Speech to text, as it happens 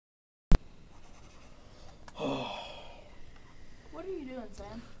been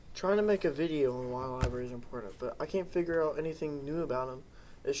saying? Trying to make a video on why libraries are important, but I can't figure out anything new about them.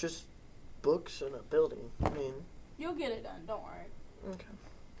 It's just books and a building. I mean... You'll get it done, don't worry. Okay.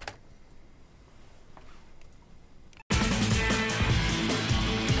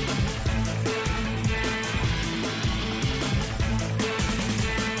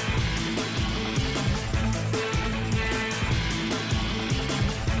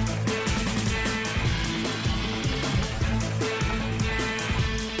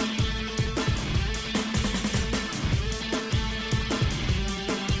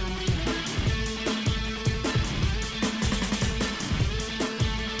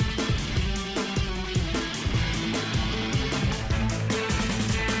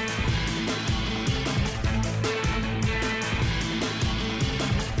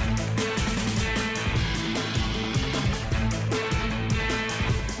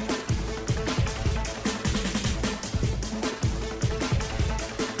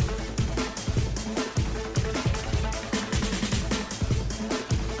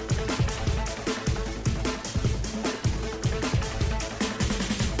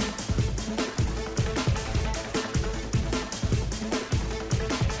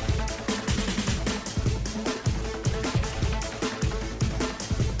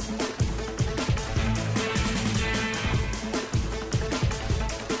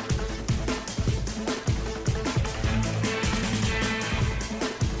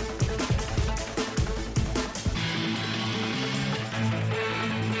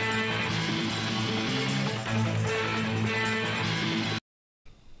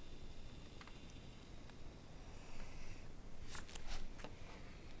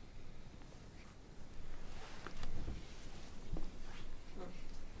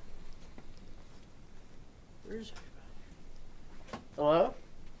 Where's everybody? Hello?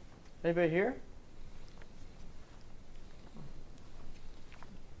 Anybody here?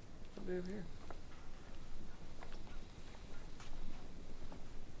 Somebody over here.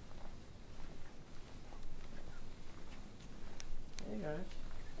 Hey guys.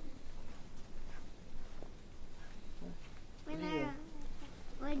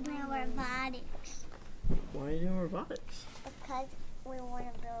 We're doing robotics. Why are you doing robotics? Because we want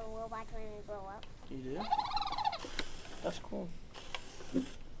to build robots when we grow up. You do? That's cool.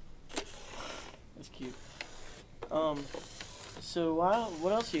 That's cute. So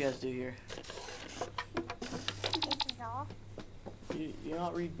what else do you guys do here? This is all. You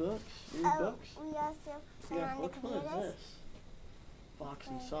not read books? You read books? We also You turn got on the books? What is computers. this? Fox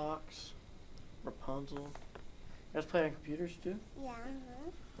and Socks. Rapunzel. You guys play on computers too? Yeah.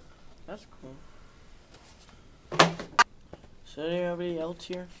 That's cool. So anybody else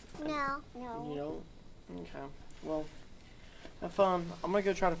here? No. You don't? Okay. Well, have fun. I'm gonna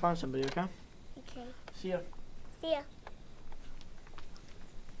go try to find somebody, okay? Okay. See ya. See ya.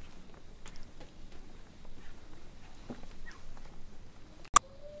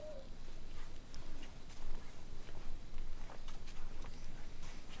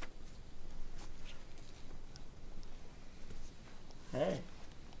 Hey.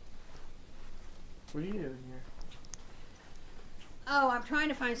 What are you doing here? Oh, I'm trying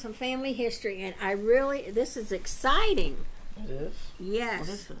to find some family history, and this is exciting. It is? Yes. What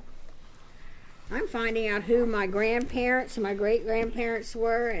is it? I'm finding out who my grandparents and my great-grandparents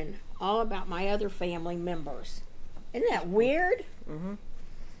were and all about my other family members. Isn't that weird? Mm-hmm.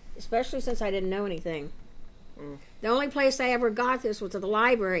 Especially since I didn't know anything. Mm. The only place I ever got this was at the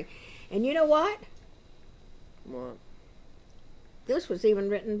library. And you know what? What? This was even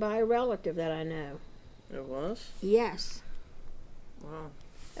written by a relative that I know. It was? Yes. Wow.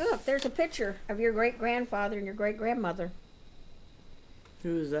 Look, there's a picture of your great-grandfather and your great-grandmother.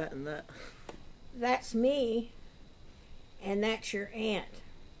 Who is that and that? That's me, and that's your aunt.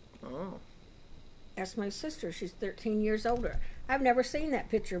 Oh. That's my sister. She's 13 years older. I've never seen that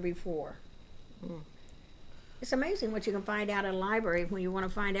picture before. Mm. It's amazing what you can find out in a library when you want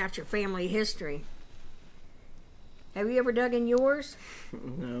to find out your family history. Have you ever dug in yours?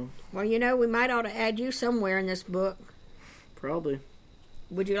 No. Well, you know, we might ought to add you somewhere in this book. Probably.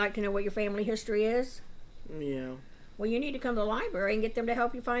 Would you like to know what your family history is? Yeah. Well, you need to come to the library and get them to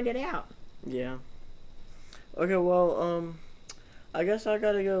help you find it out. Yeah. Okay, well, I guess I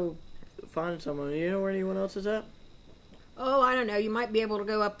gotta go find someone. You know where anyone else is at? Oh, I don't know. You might be able to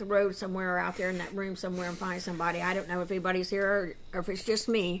go up the road somewhere or out there in that room somewhere and find somebody. I don't know if anybody's here or if it's just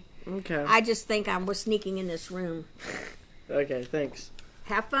me. Okay. I just think I was sneaking in this room. Okay, thanks.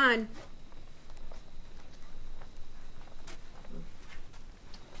 Have fun.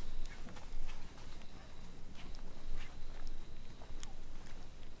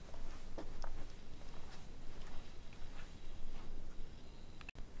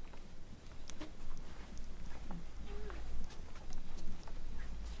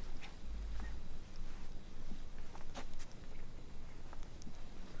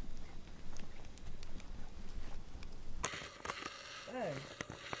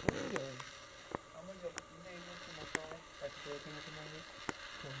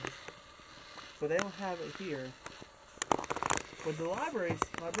 but they don't have it here. But the librarian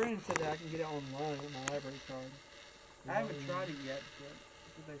said that I can get it online with my library card. I haven't tried it yet, but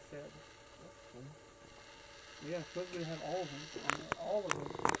that's what they said. That's cool. Yeah, supposed to have all of them. All of them.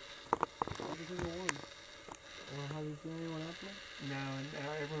 Every single one. Have you seen anyone else yet? No, and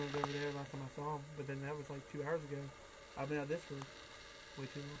everyone was over there last time I saw them, but then that was like 2 hours ago. I've been out this for way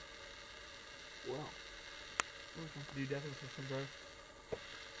too long. Well. Okay. Dude, definitely some bro.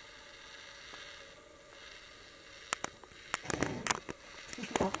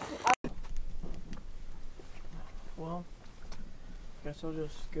 Well, guess I'll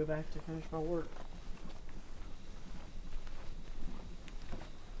just go back to finish my work.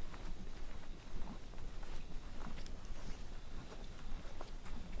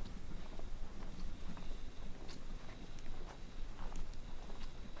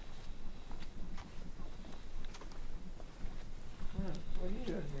 What are you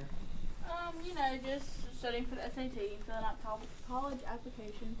doing here? Just studying for the SAT, filling out college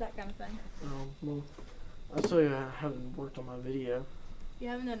applications, that kind of thing. Oh, well, I still haven't worked on my video. You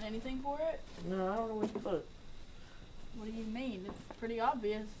haven't done anything for it? No, I don't know what to put. What do you mean? It's pretty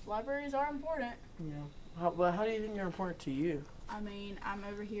obvious. Libraries are important. Yeah. But how do you think they're important to you? I mean, I'm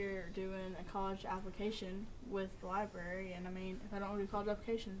over here doing a college application with the library, and I mean, if I don't do college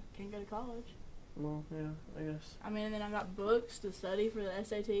application, I can't go to college. Well, yeah, I guess. I mean, and then I got books to study for the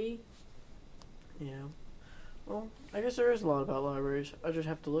SAT. Yeah. Well, I guess there is a lot about libraries. I just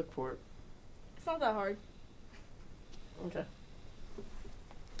have to look for it. It's not that hard. Okay.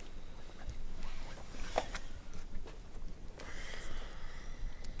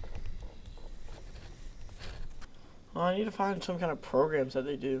 Well, I need to find some kind of programs that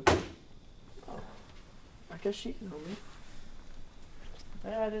they do. Oh, I guess she can help me.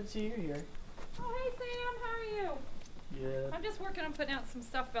 Hey, I didn't see you here. Oh, hey Sam, how are you? Yeah. I'm just working on putting out some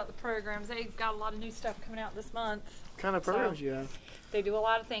stuff about the programs. They've got a lot of new stuff coming out this month. What kind of programs you have? They do a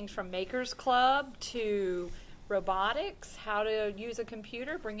lot of things from Makers Club to robotics, how to use a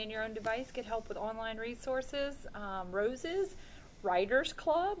computer, bring in your own device, get help with online resources, Roses, Writers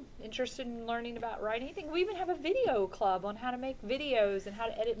Club, interested in learning about writing anything. We even have a video club on how to make videos and how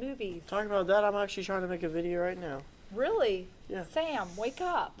to edit movies. Talking about that, I'm actually trying to make a video right now. Really? Yeah. Sam, wake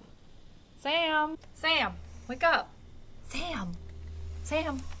up. Sam, wake up. Sam.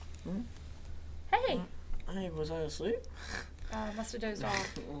 Hmm? Hey. Hey, was I asleep? Must have dozed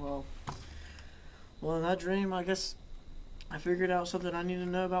off. Well, in that dream, I guess I figured out something I need to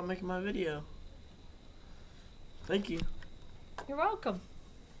know about making my video. Thank you. You're welcome.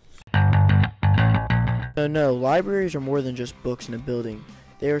 No, libraries are more than just books in a building.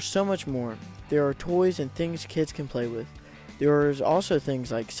 They are so much more. There are toys and things kids can play with. There is also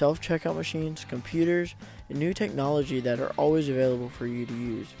things like self-checkout machines, computers, and new technology that are always available for you to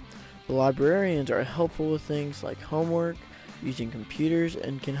use. The librarians are helpful with things like homework, using computers,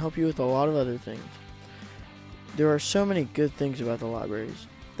 and can help you with a lot of other things. There are so many good things about the libraries.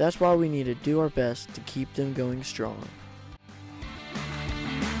 That's why we need to do our best to keep them going strong.